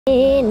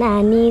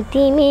नानी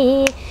तिमी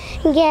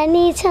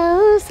ज्ञानी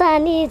छौ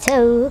सानी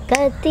छौ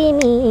कति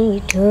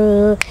मिठो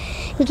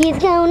गीत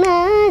गाउन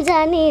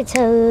जानी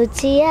छौ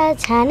चिया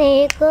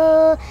छानेको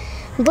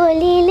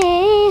बोलीले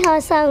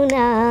हँसाउन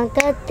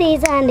कति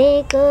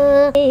जानेको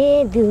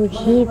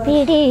दुखी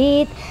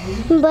पीडित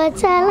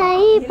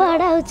बच्चालाई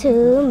पढाउँछु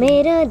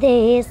मेरो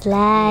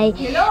देशलाई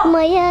म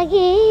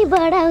अघि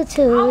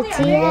बढाउँछु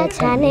चिया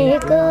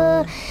छानेको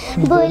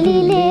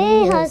बोलीले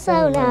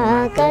हँसाउन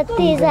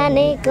कति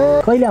जानेको।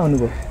 कहिले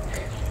आउनुभयो?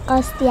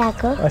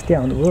 अस्ति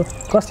आउनुभयो।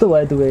 कस्तो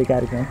भयो दुबई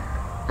कार्यक्रम?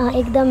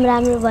 एकदम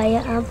राम्रो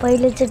भयो।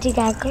 पहिलोचोटि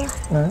गएको।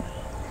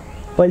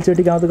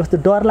 पहिलोचोटि गाउँदा कस्तो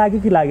डर लाग्यो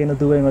कि लागेन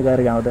दुबईमा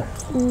गएर गाउँदा?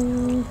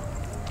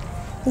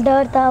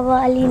 डर त अब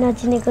अलि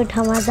नचिनेको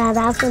ठाउँमा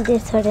जाँदा आफ्नो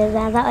देश छोडेर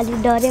जाँदा अलि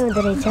डरै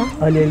हुँदो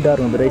रहेछ। अलिअलि डर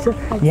हुँदो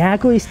रहेछ।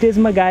 यहाँको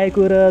स्टेजमा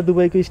गाएको र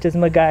दुबईको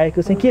स्टेजमा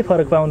गाएको चाहिँ के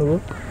फरक पाउनुभयो?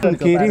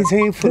 केरी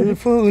चाहिँ फुल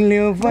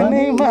फुल्यो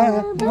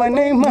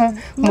बनैमा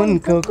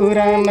मनको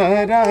कुरा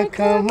नराख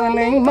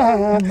मनैमा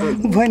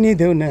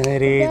भनिदेऊ न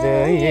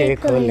हृदय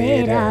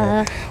खोलेर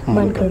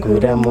मनको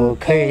कुरा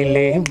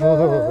मुखैले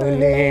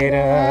बोलेर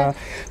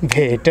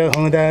भेट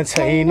हुँदा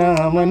छैन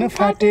मन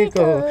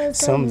फाटेको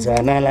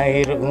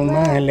सम्झनालाई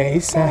रुमालै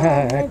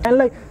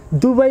साथलाई।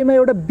 दुबईमा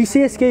एउटा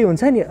विशेष केही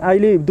हुन्छ नि,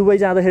 अहिले दुबई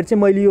जाँदाखेरि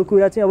चाहिँ मैले यो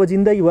कुरा चाहिँ अब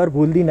जिन्दगीभर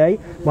भुल्दिनँ है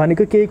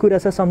भनेको केही कुरा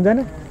छ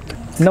सम्झना?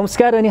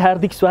 नमस्कार अनि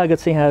हार्दिक स्वागत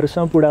छ यहाँहरू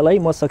सम्पूर्णलाई।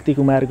 म शक्ति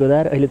कुमार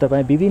गोदार। अहिले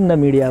तपाईँ विभिन्न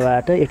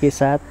मिडियाबाट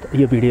एकैसाथ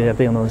यो भिडियो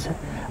हेर्दै हुनुहुन्छ।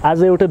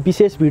 आज एउटा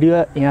विशेष भिडियो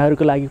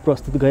यहाँहरूको लागि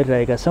प्रस्तुत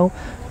गरिरहेका छौँ।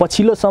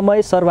 पछिल्लो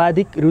समय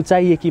सर्वाधिक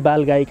रुचाइएकी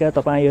बालगायिका,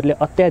 तपाईँहरूले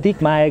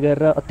अत्याधिक माया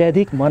गरेर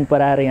अत्याधिक मन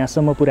पराएर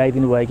यहाँसम्म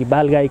पुर्याइदिनु भएकी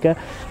बालगायिका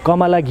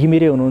कमला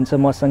घिमिरे हुनुहुन्छ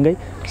मसँगै।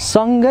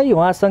 सँगै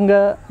उहाँसँग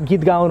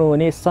गीत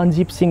गाउनुहुने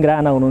सिंह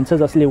राना हुनुहुन्छ,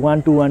 जसले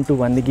 1212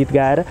 भन्ने गीत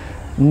गाएर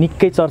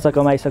निकै चर्चा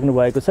कमाइसक्नु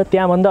भएको छ।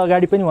 त्यहाँभन्दा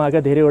अगाडि पनि उहाँका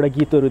धेरैवटा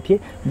गीतहरू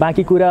थिए।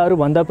 बाँकी कुराहरू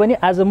भन्दा पनि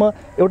आज म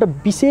एउटा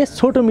विशेष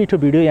छोटो मिठो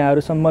भिडियो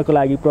यहाँहरूसम्मको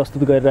लागि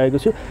प्रस्तुत गरिरहेको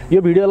छु।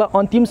 यो भिडियोलाई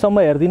अन्तिमसम्म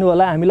हेरिदिनु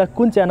होला। हामीलाई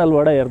कुन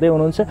च्यानलबाट हेर्दै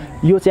हुनुहुन्छ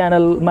यो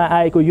च्यानलमा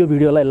आएको यो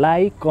भिडियोलाई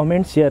लाइक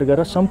कमेन्ट सेयर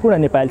गरेर सम्पूर्ण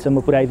नेपालसम्म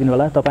पुर्याइदिनु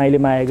होला। तपाईँले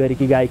माया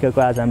गरेकी गायिकाको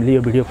आज हामीले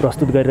यो भिडियो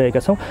प्रस्तुत गरिरहेका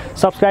छौँ।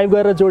 सब्सक्राइब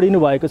गरेर जोडिनु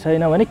भएको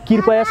छैन भने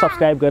कृपया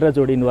सब्सक्राइब गरेर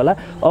जोडिनु होला।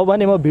 अब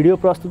भने म भिडियो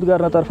प्रस्तुत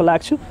गर्नतर्फ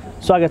लाग्छु।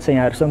 स्वागत छ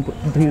यहाँहरू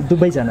सम्पूर्ण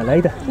दुबईजनालाई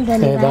है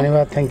त।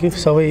 धन्यवाद, थ्याङ्क यू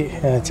सबै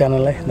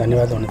च्यानललाई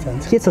धन्यवाद भन्न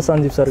चाहन्छु। के छ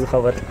सञ्जीव सरको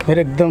खबर?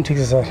 मेरो एकदम ठिक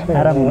छ सर,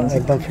 आराम हुनुहुन्छ?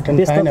 एकदम फिट एन्ड फाइन।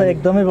 व्यस्तता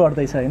एकदमै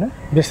बढ्दैछ हैन?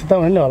 व्यस्तता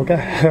भन्ने हल्का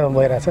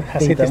भइरहेछ,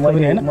 खासै त्यस्तो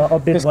पनि हैन। म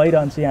अपडेट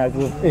भइरहन्छु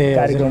यहाँको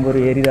कार्यक्रमहरू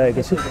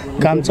हेरिरहेको छु।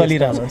 काम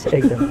चलिरहेछ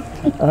एकदम।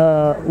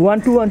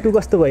 1212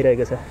 कस्तो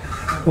भइरहेको छ?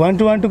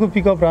 1212 को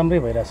पिकअप राम्रै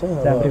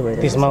भइरहेछ।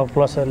 त्यसमा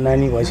प्लस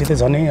नानी भएपछि त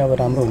झनै अब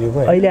राम्रो हुने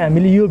भयो। अहिले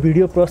हामीले यो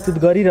भिडियो प्रस्तुत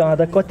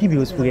गरिरहँदा कति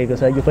भ्युज पुगेको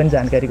छ यो पनि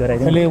जानकारी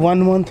गराइदिनु। अहिले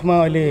 1 मन्थमा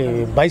अहिले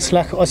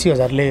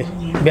 22,80,000ले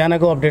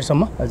बिहानको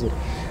अपडेटसम्म। हजुर।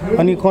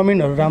 अनि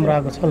कमेन्टहरू राम्रो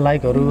आएको छ,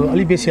 लाइकहरू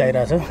अलिक बेसी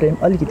आइरहेछ। फ्रेम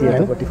अलिकति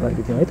यतापट्टि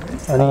फर्किदिउँ है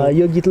त।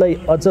 यो गीतलाई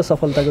अझ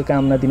सफलताको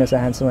कामना दिन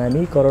चाहन्छौँ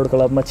हामी। करोड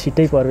क्लबमा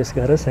छिट्टै प्रवेश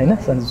गरोस् हैन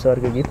सञ्जीव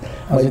सरको गीत।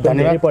 मैले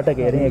धेरै पटक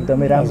हेरेँ,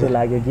 एकदमै राम्रो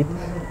लाग्यो गीत।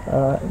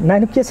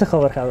 नानी के छ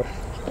खबर?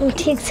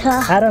 ठिक छ,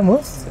 आराम हो।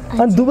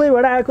 अनि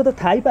दुबईबाट आएको त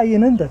थाहै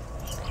पाइएन नि त।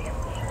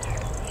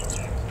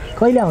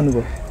 कहिले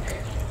आउनुभयो?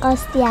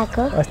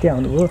 अस्ति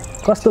आउनुभयो।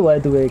 कस्तो भयो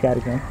दुबई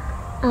कार्यक्रम?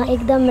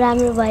 एकदम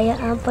राम्रो भयो।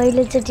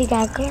 पहिलोचोटि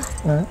गएको।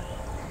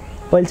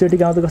 पहिलोचोटि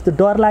गाउँदा कस्तो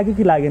डर लाग्यो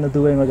कि लागेन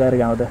दुबईमा गएर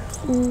गाउँदा?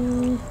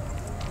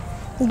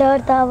 डर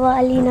त अब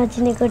अलि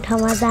नचिनेको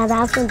ठाउँमा जाँदा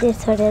आफ्नो देश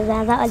छोडेर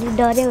जाँदा अलि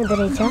डरै हुँदो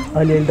रहेछ।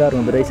 अलिअलि डर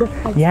हुँदो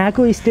रहेछ।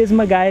 यहाँको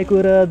स्टेजमा गाएको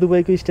र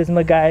दुबईको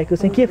स्टेजमा गाएको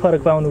चाहिँ के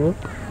फरक पाउनुभयो?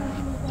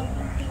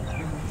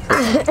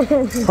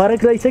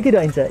 फरक रहेछ कि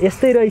रहन्छ?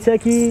 यस्तै रहेछ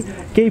कि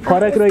केही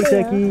फरक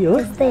रहेछ कि हो?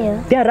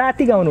 त्यहाँ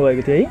राति गाउनु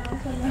भएको थियो है?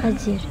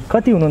 हजुर।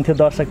 कति हुनुहुन्थ्यो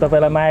दर्शक?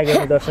 तपाईँलाई माया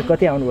गर्ने दर्शक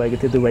कति आउनुभएको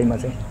थियो दुबईमा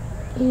चाहिँ?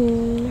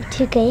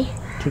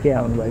 ठिकै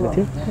आउनुभएको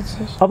थियो।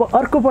 अब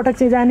अर्को पटक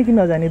चाहिँ जाने कि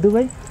नजाने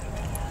दुबई?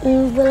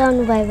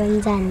 बोलाउनु भयो भने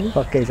जाने।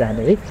 पक्कै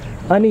जाने है।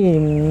 अनि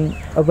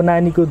अब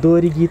नानीको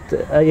दोहोरी गीत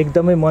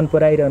एकदमै मन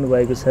पराइरहनु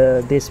भएको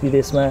छ, देश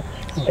विदेशमा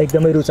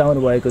एकदमै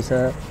रुचाउनु भएको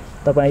छ।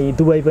 तपाईँ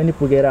दुबई पनि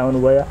पुगेर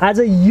आउनुभयो। आज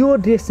यो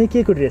ड्रेस चाहिँ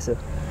के को ड्रेस हो?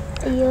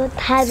 यो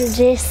थारू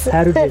ड्रेस हो।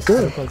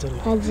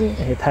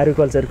 हजुर। थारू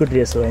कल्चरको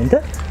ड्रेस हो हैन त?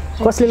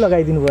 कसले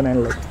लगाइदिनु भयो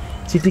नानीलाई?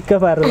 चिटिक्क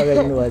पारेर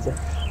लगाइदिनु भएछ?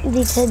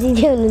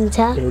 दिदी हुनुहुन्छ।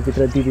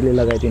 भित्र दिदीले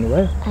लगाइदिनु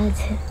भयो।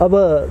 हजुर। अब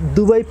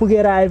दुबई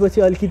पुगेर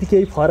आएपछि अलिकति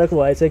केही फरक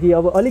भएछ कि?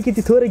 अब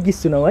अलिकति थोरै गीत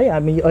सुनौँ है।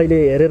 हामी अहिले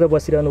हेरेर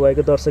बसिरहनु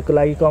भएको दर्शकको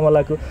लागि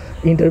कमलाको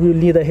इन्टरभ्यू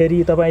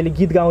लिँदाखेरि तपाईँले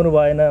गीत गाउनु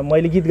भएन,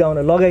 मैले गीत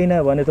गाउन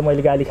लगाइनँ भने त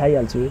मैले गाली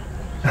खाइहाल्छु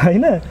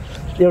हैन?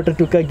 एउटा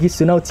टुक्का गीत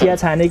सुनाऊ चिया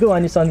छानेको,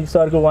 अनि सञ्जीव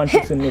सरको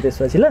 1-2 सुन्ने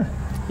त्यसपछि ल?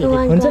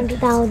 हुन्छ।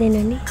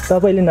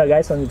 तपाईँले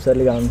नगाए सञ्जीव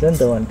सरले गाउनुहुन्छ नि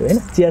त 1-2 हैन?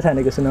 चिया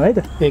छानेको सुनाऊ है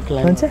त।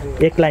 हुन्छ,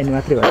 एक लाइन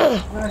मात्रै भयो।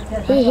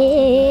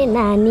 हे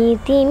नानी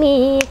तिमी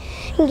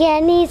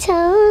ज्ञानी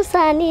छौ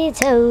सानी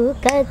छौ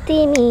कति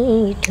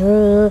मिठो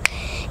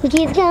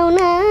गीत गाउन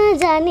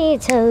जानी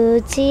छौ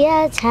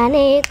चिया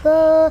छानेको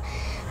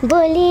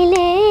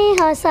बोलीले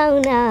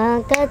हँसाउन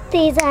कति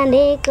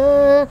जानेको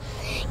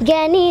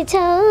ज्ञानी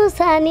छौ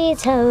सानी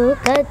छौ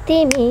कति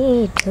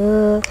मिठो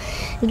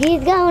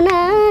गीत गाउन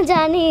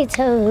जानी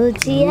छौ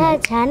चिया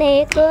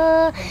छानेको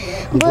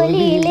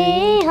बोलीले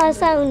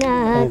हँसाउन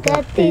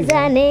कति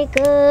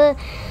जानेको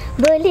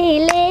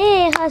बोलीले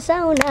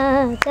हँसाउन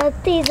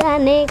कति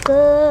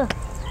जानेको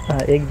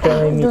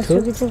एकदमै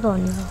मिठो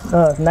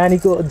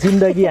नानीको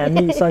जिन्दगी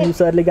हामी सञ्जीव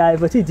सरले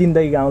गाएपछि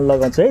जिन्दगी गाउन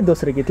लगाउँछ है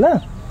दोस्रो गीत ल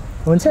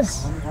हुन्छ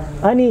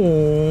अनि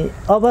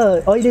अब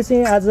अहिले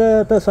चाहिँ आज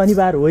त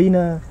शनिबार होइन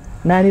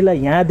नानीलाई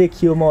यहाँ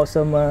देखियो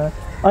मौसममा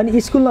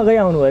अनि स्कुल नगई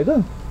आउनुभएको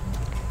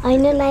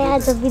होइन नै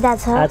आज बिदा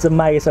छ आज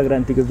माघे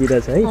सङ्क्रान्तिको बिदा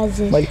छ है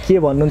मैले के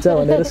भन्नुहुन्छ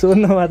भनेर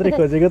सोध्न मात्रै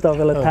खोजेको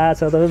तपाईँलाई थाहा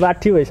छ तपाईँ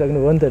बाठी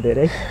भइसक्नुभयो नि त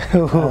धेरै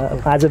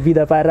आज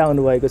बिदा पारेर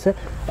आउनुभएको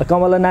छ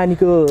कमला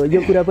नानीको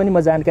यो कुरा पनि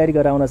म जानकारी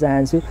गराउन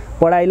चाहन्छु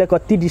पढाइलाई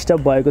कति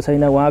डिस्टर्ब भएको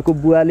छैन उहाँको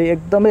बुवाले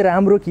एकदमै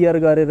राम्रो केयर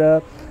गरेर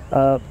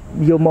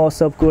यो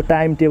महोत्सवको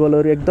टाइम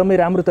टेबलहरू एकदमै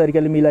राम्रो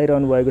तरिकाले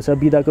मिलाइरहनु भएको छ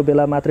बिदाको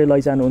बेला मात्रै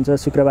लैजानुहुन्छ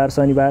शुक्रबार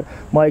शनिबार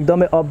म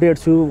एकदमै अपडेट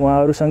छु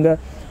उहाँहरूसँग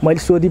मैले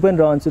सोधि पनि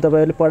रहन्छु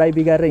तपाईँहरूले पढाइ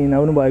बिगारेर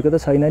हिँडाउनु भएको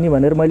त छैन नि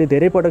भनेर मैले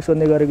धेरै पटक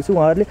सोध्ने गरेको छु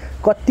उहाँहरूले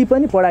कति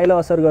पनि पढाइलाई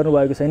असर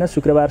गर्नुभएको छैन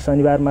शुक्रबार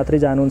शनिबार मात्रै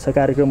जानुहुन्छ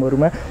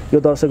कार्यक्रमहरूमा यो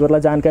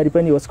दर्शकहरूलाई जानकारी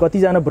पनि होस्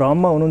कतिजना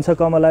भ्रममा हुनुहुन्छ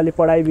कमलाले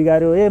पढाइ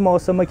बिगार्यो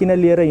महोत्सवमा किन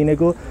लिएर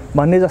हिँडेको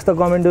भन्ने जस्ता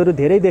कमेन्टहरू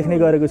धेरै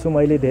देख्ने गरेको छु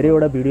मैले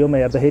धेरैवटा भिडियोमा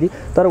हेर्दाखेरि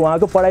तर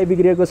उहाँको पढाइ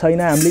बिग्रिएको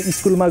छैन हामीले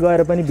स्कुलमा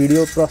गएर पनि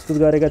भिडियो प्रस्तुत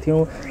गरेका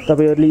थियौँ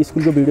तपाईँहरूले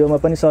स्कुलको भिडियोमा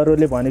पनि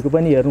सरहरूले भनेको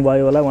पनि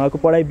हेर्नुभयो होला उहाँको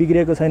पढाइ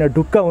बिग्रिएको छैन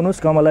ढुक्क हुनुहोस्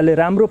कमलाले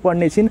राम्रो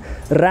पढ्ने छिन्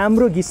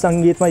राम्रो गीत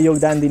सङ्गीतमा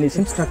योगदान दिने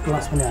छिन्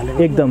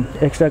एकदम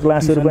एक्स्ट्रा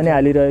क्लासहरू पनि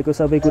हालिरहेको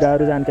सबै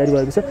कुराहरू जानकारी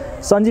भएको छ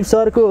सञ्जीव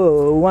सरको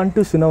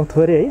 1-2 सुनाउ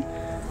थोरै है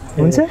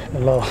हुन्छ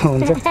ल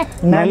हुन्छ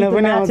नानीलाई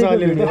पनि आउँछ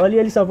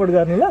अलिअलि सपोर्ट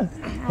गर्नु ल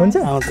हुन्छ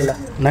आउँछ ल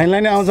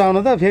नानीलाई नै आउँछ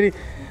आउन त फेरि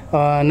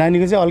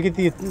नानीको चाहिँ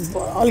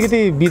अलिकति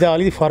बिदा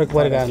अलिकति फरक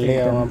परेको कारणले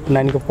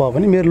नानीको पप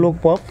पनि मेरो लोक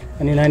पप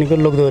अनि नानीको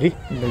लोकदोरी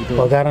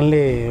भएको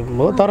कारणले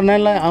हो तर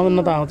नानीलाई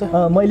आउन त आउँछ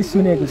मैले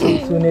सुनेको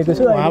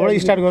छु उहाँबाट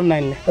स्टार्ट गर्नु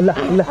नानीले ल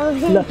ल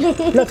ल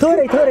ल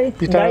थोरै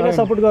गाईलाई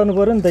सपोर्ट गर्नु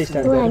पर्यो नि त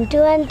स्टार्ट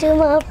 1 2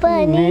 म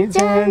पनि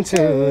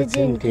जान्छु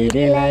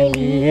जिन्दगीलाई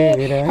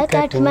लिएर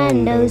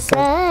काठमाडौँ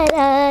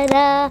सारा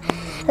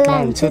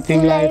लान्छु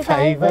तिमीलाई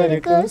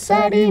फाइबरको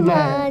साडीमा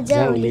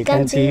जौली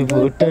कान्छी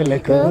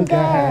बुटलको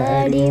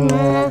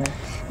गाडीमा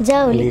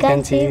जौली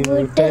कान्छी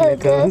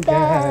बुटलको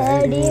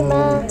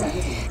गाडीमा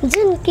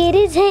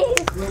जुनकिरी झै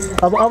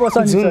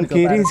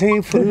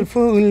फुल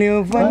फुल्यो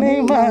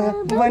बनैमा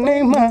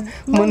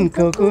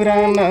मनको कुरा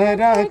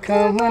नराख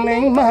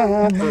मनैमा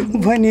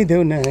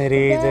भनिदेऊ न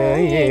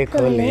हृदय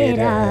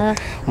खोलेर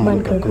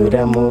मनको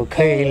कुरा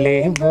मुखैले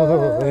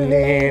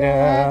बोलेर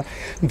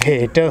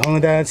भेट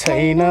हुँदा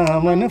छैन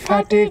मन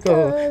फाटेको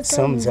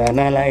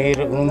सम्झनालाई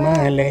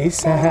रुमालै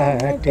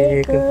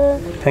साटेको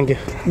थ्याङ्क यू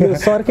यो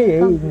सरकै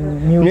है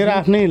मेरो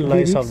आफ्नै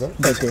लय शब्द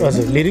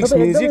हजुर लिरिक्स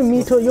म्युजिक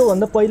मिठो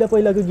योभन्दा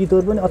पहिलाको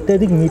गीतहरू पनि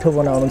अत्याधिक मिठो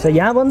बनाउनुहुन्छ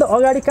यहाँभन्दा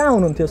अगाडि कहाँ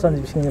हुनुहुन्थ्यो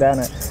सञ्जीव सिंह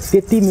राणा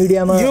त्यति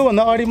मिडियामा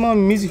योभन्दा अगाडि म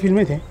म्युजिक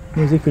फिल्ममै थिएँ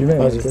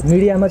हजुर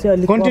मिडियामा चाहिँ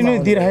अलिक कन्टिन्यू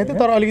दिइरहेको थियो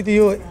तर अलिकति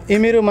यो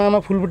मेरो मामा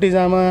फुलबुट्टे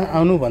जामा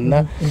आउनुभन्दा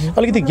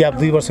अलिकति ग्याप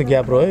 2 वर्ष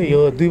ग्याप रह्यो यो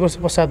 2 वर्ष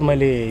पश्चात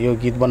मैले यो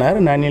गीत बनाएर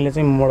नानीले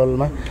चाहिँ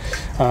मोडलमा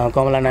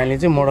कमला नानीले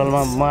चाहिँ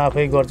मोडलमा म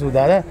आफै गर्छु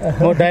दादा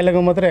म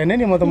डायलगमा मात्रै होइन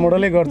नि म त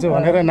मोडलै गर्छु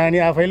भनेर नानी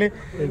आफैले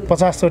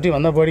 50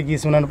 चोटिभन्दा बढी गीत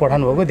सुनाउनु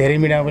पठाउनु भएको धेरै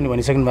मिडियामा पनि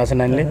भनिसक्नु भएको छ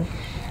नानीले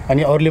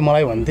अनि अरूले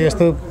मलाई भन्थे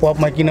यस्तो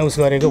पपमा किन उस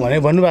गरेको भनेर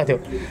भन्नुभएको थियो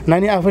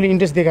नानी आफैले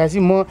इन्ट्रेस्ट देखाएपछि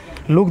म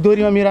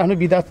लोकदोरीमा मेरो आफ्नो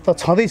विधा त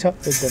छँदैछ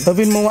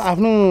तैपनि म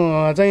आफ्नो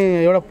चाहिँ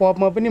एउटा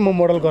पपमा पनि म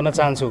मोडल गर्न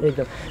चाहन्छु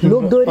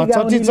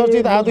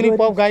चर्चित आधुनिक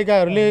पप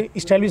गायिकाहरूले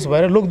इस्टाब्लिस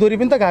भएर लोकदोरी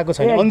पनि त गाएको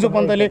छैन अन्जु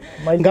पन्तले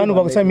गाउनु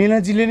भएको छ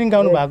मिलाजीले पनि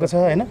गाउनु भएको छ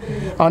होइन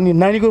अनि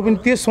नानीको पनि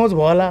त्यो सोच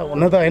भयो होला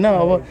हुन त होइन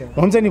अब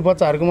हुन्छ नि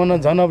बच्चाहरूको मन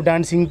झन् अब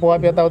डान्सिङ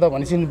पप यताउता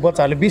भनेपछि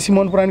बच्चाहरूले बेसी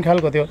मन पराउने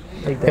खालको थियो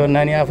त्यो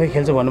नानी आफै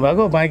खेल्छ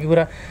भन्नुभएको बाँकी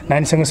कुरा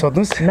नानीसँग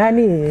सोध्नुहोस्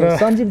नानी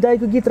सञ्जीव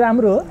दाईको गीत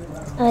राम्रो हो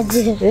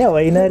हजुर ए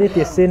होइन रे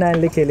त्यसै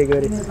नानीले खेलेको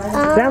रे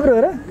राम्रो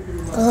हो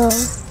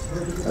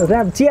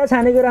र चिया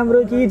छानेको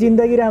राम्रो कि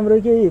जिन्दगी राम्रो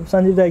कि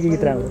सञ्जीव दाईको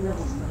गीत राम्रो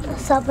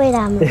सबै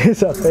राम्रो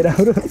सबै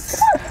राम्रो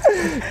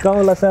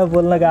कमलासँग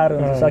बोल्न गाह्रो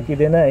हुन्छ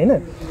सकिँदैन होइन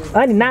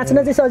अनि नाच्न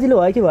चाहिँ सजिलो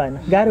भयो कि भएन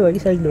गाह्रो भयो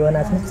कि सजिलो भयो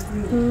नाच्न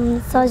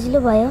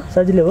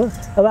सजिलो हो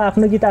अब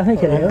आफ्नो गीत आफै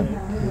खेलेको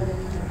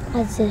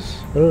हजुर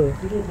हो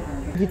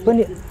गीत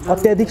पनि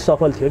अत्याधिक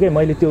सफल थियो क्या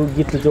मैले त्यो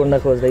गीत जोड्न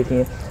खोज्दै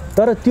थिएँ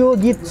तर त्यो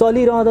गीत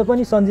चलिरहँदा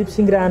पनि सञ्जीव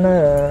सिंह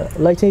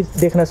राणालाई चाहिँ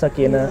देख्न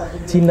सकिएन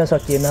चिन्न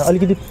सकिएन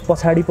अलिकति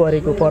पछाडि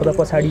परेको पर्दा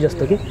पछाडि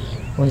जस्तो के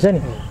हुन्छ नि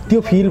त्यो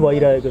फिल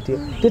भइरहेको थियो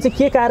त्यो चाहिँ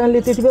के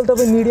कारणले त्यति बेला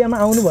तपाईँ मिडियामा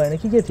आउनु भएन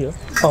कि के थियो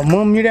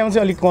म मिडियामा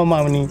चाहिँ अलिक कम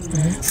आउने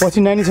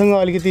पछि नानीसँग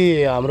अलिकति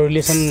हाम्रो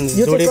रिलेसन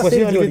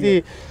जोडेपछि अलिकति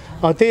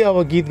त्यही अब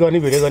गीत गर्ने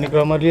भिडियो गर्ने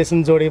क्रममा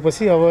रिलेसन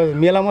जोडेपछि अब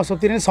मेलामा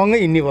सबतिर नै सँगै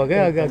हिँड्ने भयो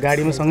क्या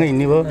गाडीमा सँगै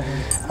हिँड्ने भयो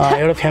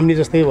एउटा फ्यामिली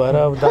जस्तै भएर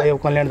अब दाइ अब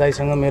कल्याण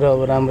दाइसँग मेरो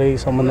अब राम्रै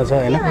सम्बन्ध छ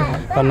होइन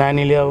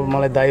नानीले अब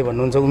मलाई दाइ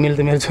भन्नुहुन्छ उमेर त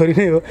मेरो छोरी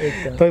नै हो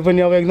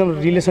तैपनि अब एकदम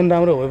रिलेसन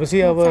राम्रो भएपछि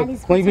अब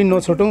कहीँ पनि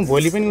नछोटौँ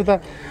भोलि पनि उता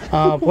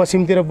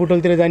पश्चिमतिर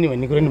बुटोलतिर जाने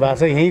भन्ने कुरो नि भएको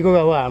छ यहीँको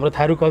अब हाम्रो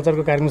थारू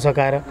कल्चरको कार्यक्रम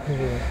सकाएर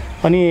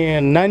अनि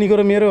नानीको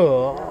र मेरो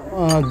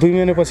 2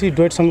 महिनापछि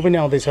डुएटसँग पनि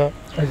आउँदैछ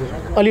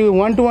अलि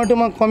 1 to 1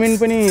 टूमा कमेन्ट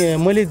पनि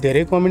मैले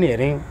धेरै कमेन्ट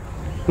हेरेँ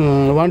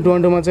 1 to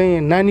 1 टूमा चाहिँ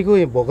नानीको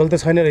भोकल त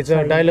छैन रहेछ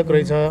डायलग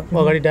रहेछ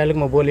अगाडि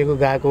डायलगमा बोलेको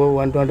गाएको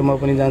 1 to 1 टूमा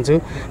पनि जान्छु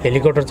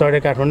हेलिकप्टर चढे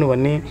काठमाडौँ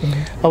भन्ने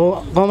अब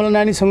कमला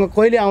नानीसँग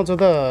कहिले आउँछ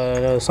त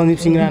सञ्जीव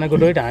सिंह राणाको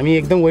डुएट हामी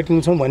एकदम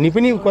वेटिङ छौँ भन्ने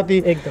पनि कति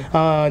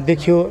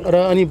देखियो र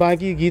अनि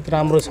बाँकी गीत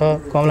राम्रो छ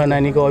कमला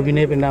नानीको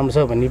अभिनय पनि राम्रो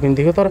छ भन्ने पनि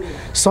देखियो तर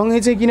सँगै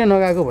चाहिँ किन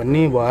नगएको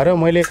भन्ने भएर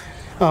मैले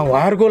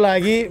उहाँहरूको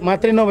लागि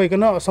मात्रै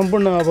नभइकन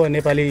सम्पूर्ण अब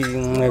नेपाली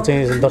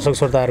चाहिँ दर्शक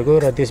श्रोताहरूको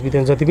र देश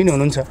विदेश जति पनि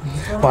हुनुहुन्छ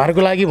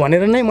उहाँहरूको लागि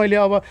भनेर नै मैले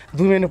अब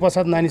 2 महिना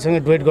पश्चात नानीसँग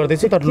डुएट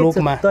गर्दैछु तर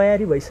लोकमा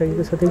तयारी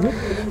भइसकेको छ त्यो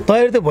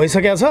तयारी त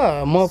भइसकेको छ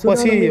म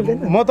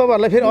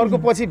तपाईँहरूलाई फेरि अर्को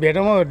पछि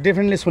भेटेर म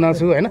डेफिनेटली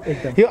सुनाउँछु होइन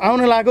यो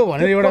आउन लाग्यो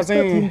भनेर एउटा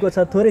चाहिँ थिमको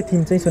छ थोरै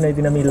थिम चाहिँ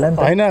सुनाइदिन मिल्ला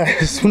नि होइन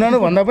सुनाउनु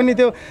भन्दा पनि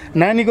त्यो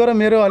नानीको र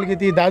मेरो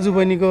अलिकति दाजु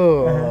बहिनीको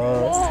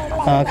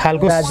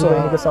खालको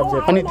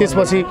अनि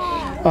त्यसपछि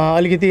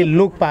अलिकति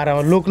लोक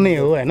पारामा लोक नै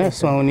हो होइन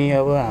सुहाउने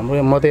अब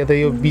हाम्रो म त यता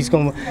यो बिचको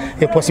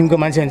यो पश्चिमको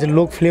मान्छे हुन्छ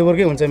लोक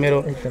फ्लेभरकै हुन्छ मेरो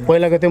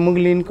पहिलाको त्यो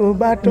मुगलिनको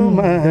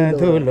बाटोमा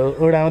धुलो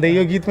उडाउँदै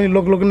यो गीत पनि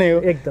लोक नै हो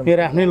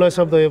मेरो आफ्नै लय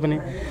शब्द हो यो पनि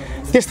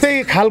त्यस्तै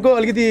खालको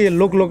अलिकति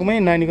लोकमै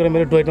नानीको र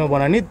मेरो डुएटमा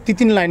बनाउने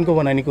 3 लाइनको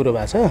बनाउने कुरो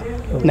भएको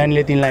छ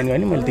नानीले 3 लाइन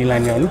गाउने मैले 3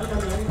 लाइन गाउने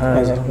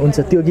हुन्छ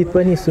त्यो गीत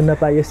पनि सुन्न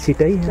पाइयोस्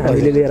छिटै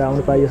हामीले लिएर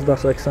आउनु पाइयोस्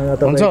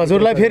दर्शकसँग हुन्छ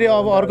हजुरलाई फेरि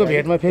अब अर्को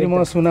भेटमा फेरि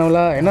म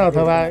सुनाउला होइन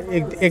अथवा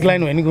एक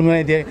लाइन होइन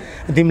गुनगुनाइदिए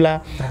दिम्ला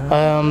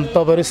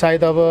तपाईँहरू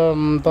सायद अब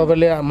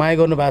तपाईँहरूले माया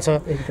गर्नु भएको छ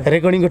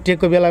रेकर्डिङको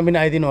टेकको बेला पनि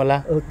आइदिनु होला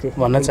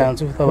भन्न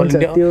चाहन्छु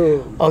तपाईँले त्यो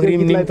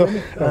अग्रिम निम्तो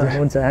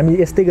हुन्छ हामी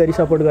यस्तै गरी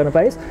सपोर्ट गर्न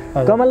पाइयोस्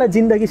कमललाई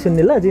जिन्दगी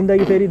सुन्ने ल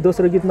जिन्दगी फेरि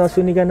दोस्रो गीत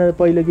नसुनिकन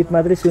पहिलो गीत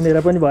मात्रै सुनेर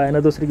पनि भएन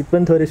दोस्रो गीत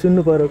पनि थोरै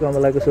सुन्नु पर्यो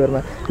कमलाको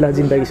स्वरमा ल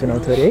जिन्दगी सुनाउ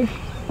थोरै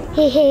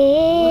है हे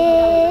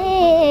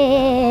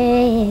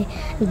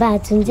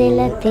बाचुन्जेल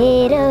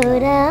तेरो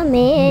र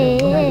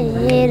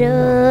मेरो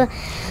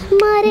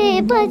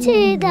मरेपछि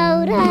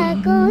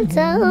दाउराको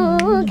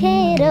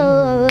चौखेरो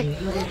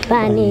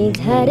पानी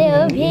झर्यो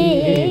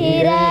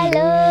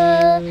भिरालो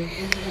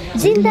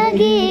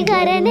जिन्दगी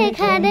गर्ने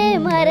खाने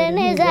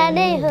मर्ने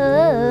जाने हो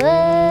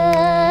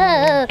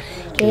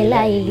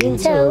केलाई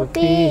लिन्छौ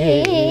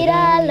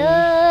पिरालो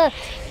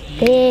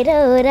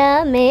तेरो र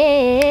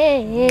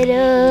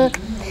मेरो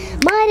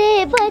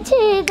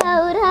मरेपछि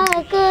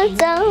दाउराको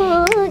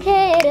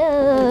चौखेरो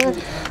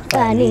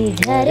पानी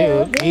झर्यो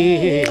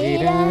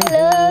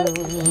भिरालो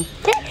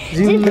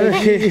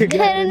जिन्दगी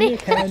गर्ने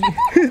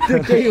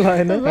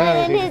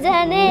मर्ने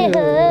जाने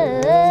हो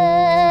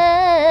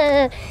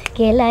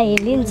केलाई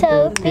लिन्छौ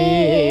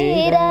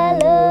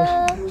पिरालो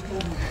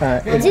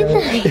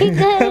जिन्दगी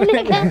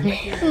गर्ने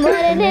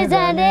मर्ने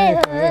जाने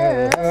हो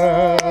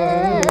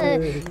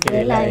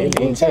केलाई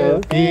लिन्छौ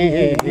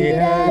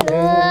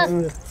पिरालो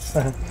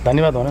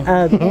धन्यवाद भन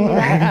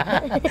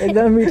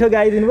एकदम मिठो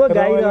गाइदिनु भयो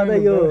गाइरहँदा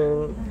यो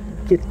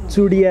के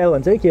चुडिया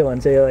भन्छ के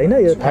भन्छ यो होइन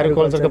यो थारू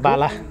कल्चरको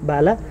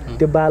बाला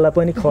त्यो बाला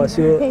पनि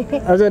खस्यो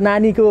अझ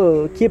नानीको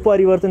के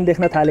परिवर्तन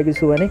देख्न थालेको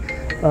छु भने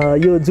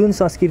यो जुन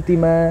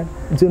संस्कृतिमा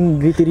जुन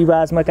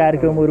रीतिरिवाजमा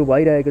कार्यक्रमहरू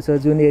भइरहेको छ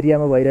जुन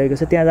एरियामा भइरहेको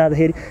छ त्यहाँ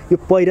जाँदाखेरि यो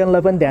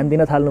पहिरनलाई पनि ध्यान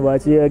दिन थाल्नु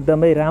भएको छ यो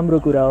एकदमै राम्रो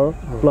कुरा हो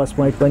प्लस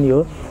पोइन्ट पनि हो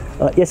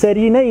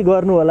यसरी नै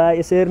गर्नु होला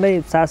यसरी नै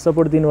साथ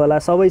सपोर्ट दिनु होला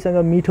सबैसँग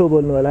मिठो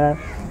बोल्नु होला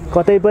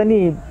कतै पनि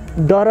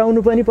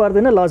डराउनु पनि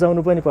पर्दैन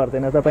लजाउनु पनि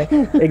पर्दैन तपाईँ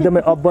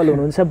एकदमै अब्बल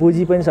हुनुहुन्छ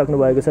बुझि पनि सक्नु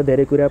भएको छ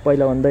धेरै कुरा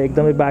पहिलाभन्दा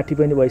एकदमै बाठी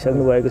पनि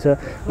भइसक्नु भएको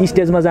छ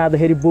स्टेजमा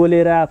जाँदाखेरि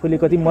बोलेर आफूले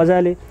कति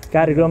मजाले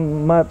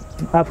कार्यक्रममा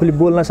आफूले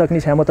बोल्न सक्ने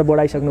क्षमता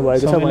बढाइसक्नु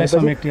भएको छ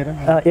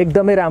भनेपछि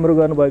एकदमै राम्रो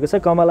गर्नुभएको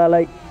छ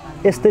कमलालाई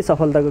यस्तै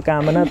सफलताको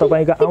कामना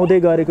तपाईँको आउँदै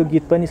गरेको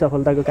गीत पनि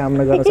सफलताको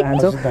कामना गर्न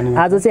चाहन्छौँ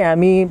आज चाहिँ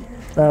हामी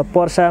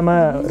पर्सामा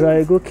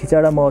रहेको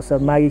खिचडा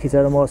महोत्सव माघी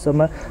खिचडा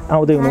महोत्सवमा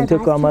आउँदै हुनुहुन्थ्यो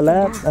कमला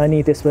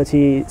अनि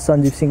त्यसपछि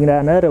सञ्जीव सिंह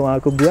राणा र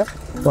उहाँको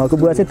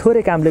बुवा चाहिँ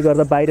थोरै कामले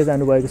गर्दा बाहिर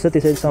जानुभएको छ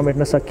त्यसरी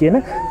समेट्न सकिएन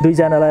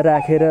दुईजनालाई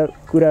राखेर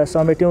कुरा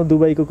समेट्यौँ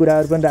दुबईको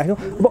कुराहरू पनि राख्यौँ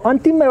अब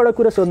अन्तिममा एउटा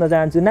कुरा सोध्न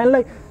चाहन्छु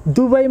नानीलाई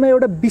दुबईमा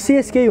एउटा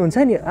विशेष केही हुन्छ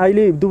नि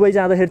अहिले दुबई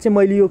जाँदाखेरि चाहिँ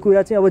मैले यो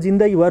कुरा चाहिँ अब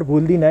जिन्दगीभर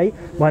भुल्दिनँ है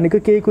भनेको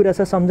केही कुरा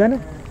छ सम्झना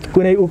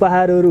कुनै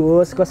उपहारहरू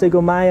होस्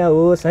कसैको माया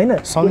होस् होइन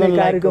कुनै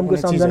कार्यक्रमको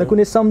सम्झना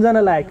कुनै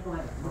सम्झना लायक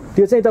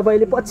त्यो चाहिँ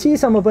तपाईँले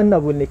पछिसम्म पनि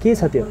नभुल्ने के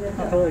छ त्यो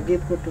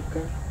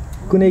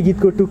कुनै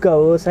गीतको टुक्का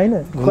होस् हैन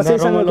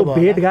कसैसँगको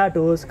भेटघाट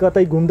होस्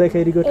कतै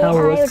घुम्दाखेरिको ठाउँ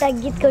होस् एउटा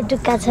गीतको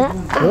टुक्का छ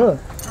हो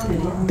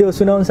त्यो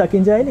सुनाउन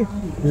सकिन्छ अहिले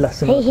ल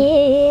सुनाऊ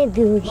हे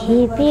दुखी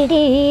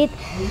पीडित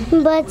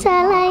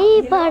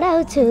बच्चालाई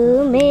पढाउँछु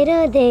मेरो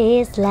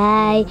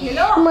देशलाई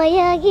म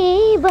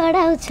अघि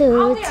बढाउँछु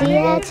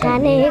चिया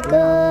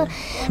छानेको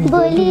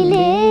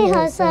बोलीले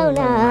हँसाउन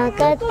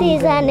कति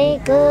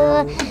जानेको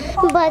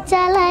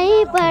बच्चालाई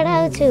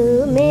पढाउँछु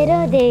मेरो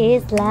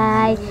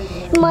देशलाई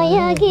म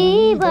अघि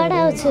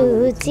बढाउँछु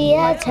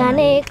चिया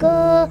छानेको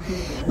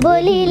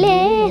बोलीले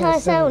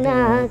हँसाउन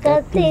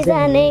कति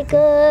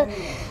जानेको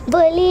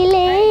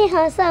बोलीले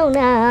हँसाउन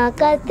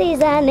कति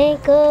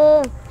जानेको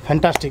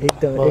फ्यान्टास्टिक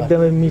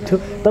एकदमै मिठो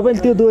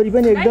तपाईँले त्यो दोहोरी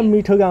पनि एकदम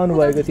मिठो गाउनु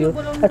भएको थियो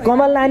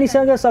कमल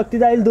नानीसँग शक्ति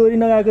दाइले दोहोरी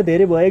नगाएको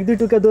धेरै भयो एक दुई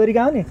टुक्का दोहोरी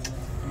गाउने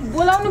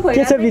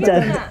के छ विचार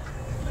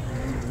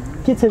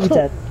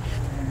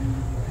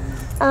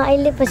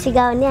अहिले पछि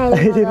गाउने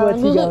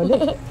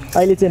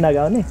अहिले चाहिँ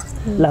नगाउने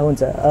ल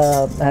हुन्छ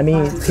हामी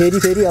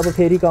फेरि अब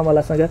फेरि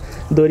कमलासँग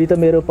दोहोरी त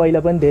मेरो पहिला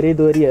पनि धेरै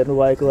दोहोरी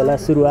हेर्नुभएको होला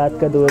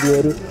सुरुवातका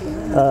दोहोरीहरू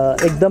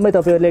एकदमै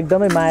तपाईँहरूले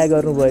एकदमै माया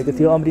गर्नुभएको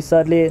थियो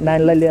अमृतसरले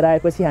नानीलाई लिएर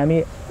आएपछि हामी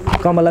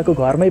कमलाको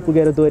घरमै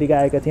पुगेर दोहोरी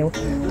गाएका थियौँ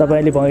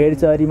तपाईँले भँगेडी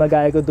चरीमा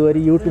गाएको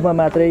दोहोरी युट्युबमा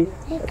मात्रै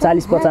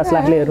 40-50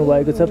 लाखले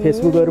हेर्नुभएको छ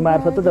फेसबुकहरू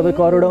मार्फत त तपाईँ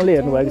करोडौँले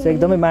हेर्नुभएको छ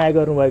एकदमै माया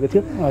गर्नुभएको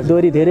थियो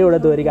दोहोरी धेरैवटा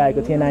दोहोरी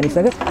गाएको थिएँ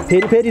नानीसँग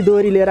फेरि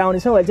दोहोरी लिएर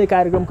आउनेछौँ अहिले चाहिँ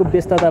कार्यक्रमको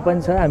व्यस्तता पनि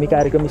छ हामी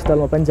कार्यक्रम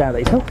स्थलमा पनि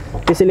जाँदैछौँ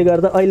त्यसैले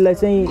गर्दा अहिलेलाई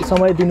चाहिँ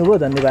समय दिनुभयो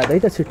धन्यवाद है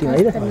त छुट्टीमा है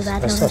त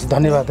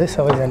धन्यवाद है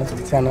सबैजना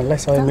च्यानललाई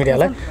सबै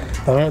मिडियालाई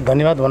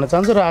धन्यवाद भन्न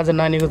चाहन्छु र आज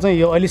नानीको चाहिँ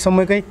यो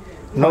अहिलेसम्मकै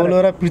नौलो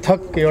र पृथक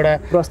एउटा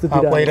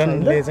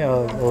पहिरनले चाहिँ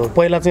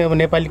पहिला चाहिँ अब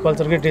नेपाली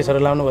कल्चरकै ड्रेसहरू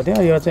लाउनुभएको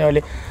थियो यो चाहिँ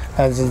अहिले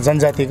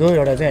जनजातिको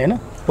एउटा चाहिँ होइन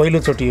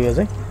पहिलोचोटि यो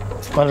चाहिँ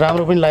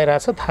राम्रो पनि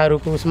लगाइरहेको छ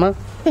थारूको उसमा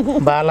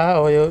बाला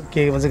अब यो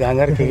के भन्छ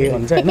घाँगर के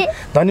भन्छ होइन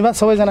धन्यवाद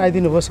सबैजना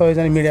आइदिनु भयो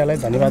सबैजना मिडियालाई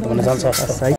धन्यवाद भन्न चाहन्छु